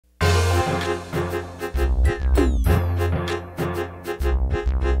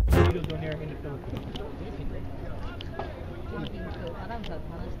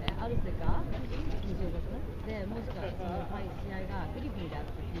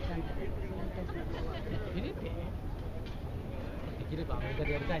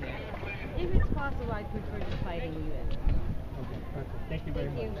If it's possible, I prefer to fight in US. Okay, perfect. Thank you very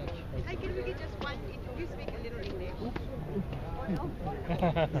much. I can really just want it. You speak a little English. No?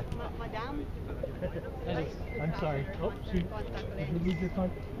 Madam? I'm sorry. Oh, shoot. You need your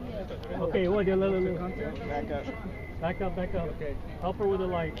contact? Okay, what? Back up. Back up, back up. Okay. Help her with the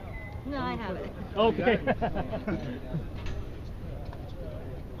light. No, I have it. Okay.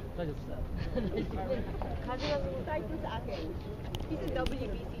 He's a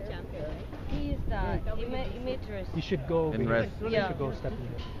WBC champion, right? He is the immaturist. You should go. In rest. You should go step in.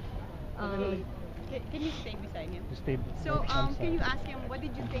 Can you stay beside him? Stay. So, can you ask him what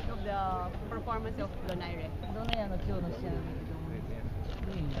did you think of the performance of Donaire?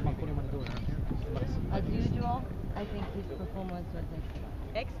 As usual, I think his performance was excellent.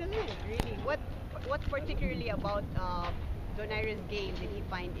 Excellent, really. What particularly about Donaire's game did he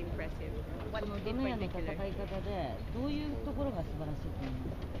find impressive? What in ドネアの戦 particular? い方でどういうところが素晴らしいと思い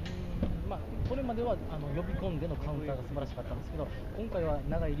ますか？これまでは呼び込んでのカウンターが素晴らしかったんですけど、今回は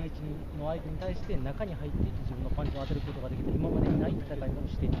長いリーチの相手に対して中に入っていって自分のパンチを当てることができて、今までにない戦い方を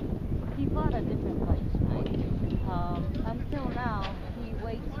している。He fought a different fight tonight. Until now, he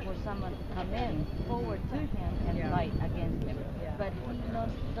waits for someone to come in forward to him and fight against him. But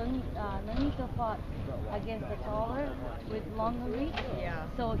Nonito fought against a taller with longer reach,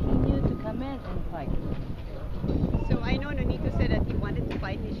 so he knew to come in and fight. So I know Nonito said that he wanted to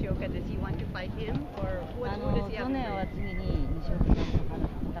fight Nishioka. Does he want to fight him, or who does he have? ドネアは次に西岡さんと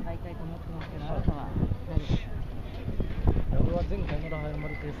戦いたいと思ってますけど、あなたは誰ですか？俺は前回のラハエル・マ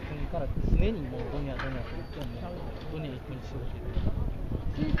ルティス戦から常にもうドネアと言ってドネア一個にしようという。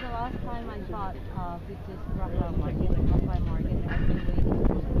Since the last time I fought with this Rafael Marquez, I've been waiting for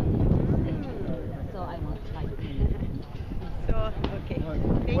him. So I want to fight him. So okay,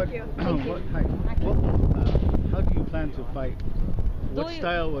 thank you. How do you plan to fight? What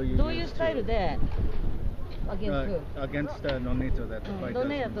style will you use? どういうスタイルで against Nonito that the fight ド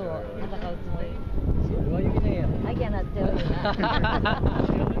ネアと戦うつもり？それは言えねえや。I cannot tell you that.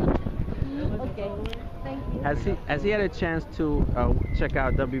 Okay, thank you. Has he had a chance to check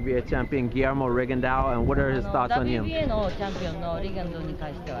out WBA champion Guillermo Rigondeaxu, and what are his thoughts on him? WBA のチャンピオンのリガンドに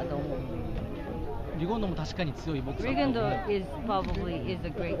関してはどう思う？リゴンドも確かに強いボクサー。Rigondo is a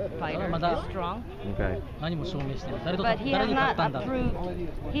great fighter. He's strong. Okay. 何も証明してない。 But he 誰 has に勝ったん not だ。 approved.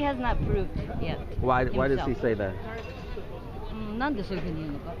 He has not proved yet. Why does he say that? なんでそういうふうに言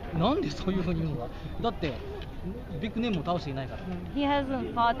うのか。なんでそういうふうに言うのか。だってビッグネームを倒していないから。He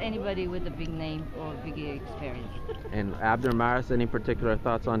hasn't fought anybody with a big name or big experience. And Abner Mares, any particular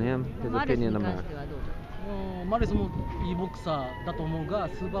thoughts on him? His マレス opinion に on 関 that? してはどうですか？マレスもいいボクサーだと思うが、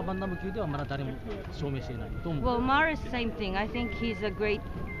スーパーバンダム級ではまだ誰も証明していないと思う。Well, Mares, same thing. I think he's a great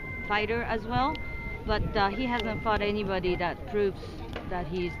fighter as well, but he hasn't fought anybody that proves that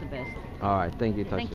he is the best. All right, thank you, Toshiaki.